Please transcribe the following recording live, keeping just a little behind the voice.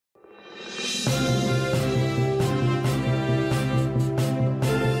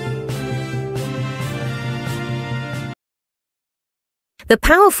The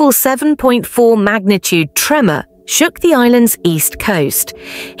powerful 7.4 magnitude tremor shook the island's east coast,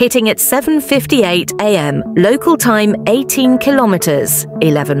 hitting at 7:58 a.m. local time 18 kilometers,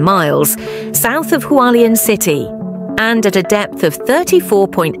 11 miles, south of Hualien city, and at a depth of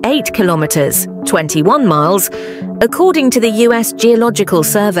 34.8 kilometers, 21 miles, according to the US Geological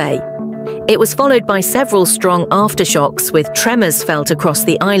Survey. It was followed by several strong aftershocks with tremors felt across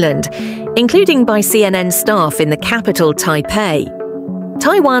the island, including by CNN staff in the capital Taipei.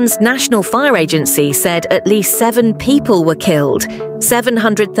 Taiwan's National Fire Agency said at least 7 people were killed,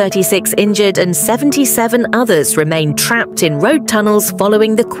 736 injured and 77 others remain trapped in road tunnels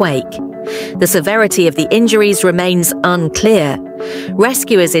following the quake. The severity of the injuries remains unclear.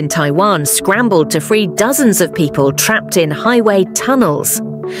 Rescuers in Taiwan scrambled to free dozens of people trapped in highway tunnels.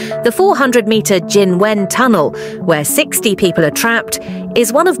 The 400-meter Jinwen Tunnel, where 60 people are trapped,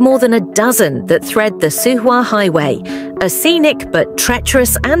 is one of more than a dozen that thread the Suhua Highway, a scenic but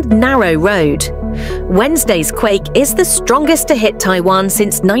treacherous and narrow road. Wednesday's quake is the strongest to hit Taiwan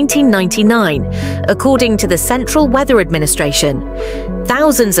since 1999, according to the Central Weather Administration.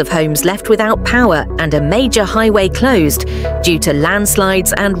 Thousands of homes left without power and a major highway closed due to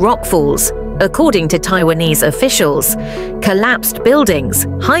landslides and rockfalls, according to Taiwanese officials. Collapsed buildings,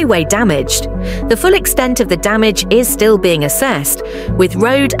 highway damaged. The full extent of the damage is still being assessed, with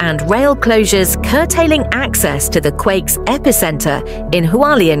road and rail closures curtailing access to the quake's epicenter in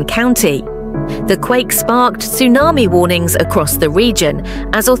Hualien County. The quake sparked tsunami warnings across the region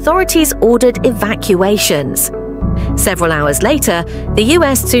as authorities ordered evacuations. Several hours later, the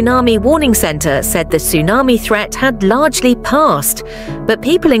US Tsunami Warning Center said the tsunami threat had largely passed, but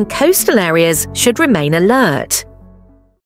people in coastal areas should remain alert.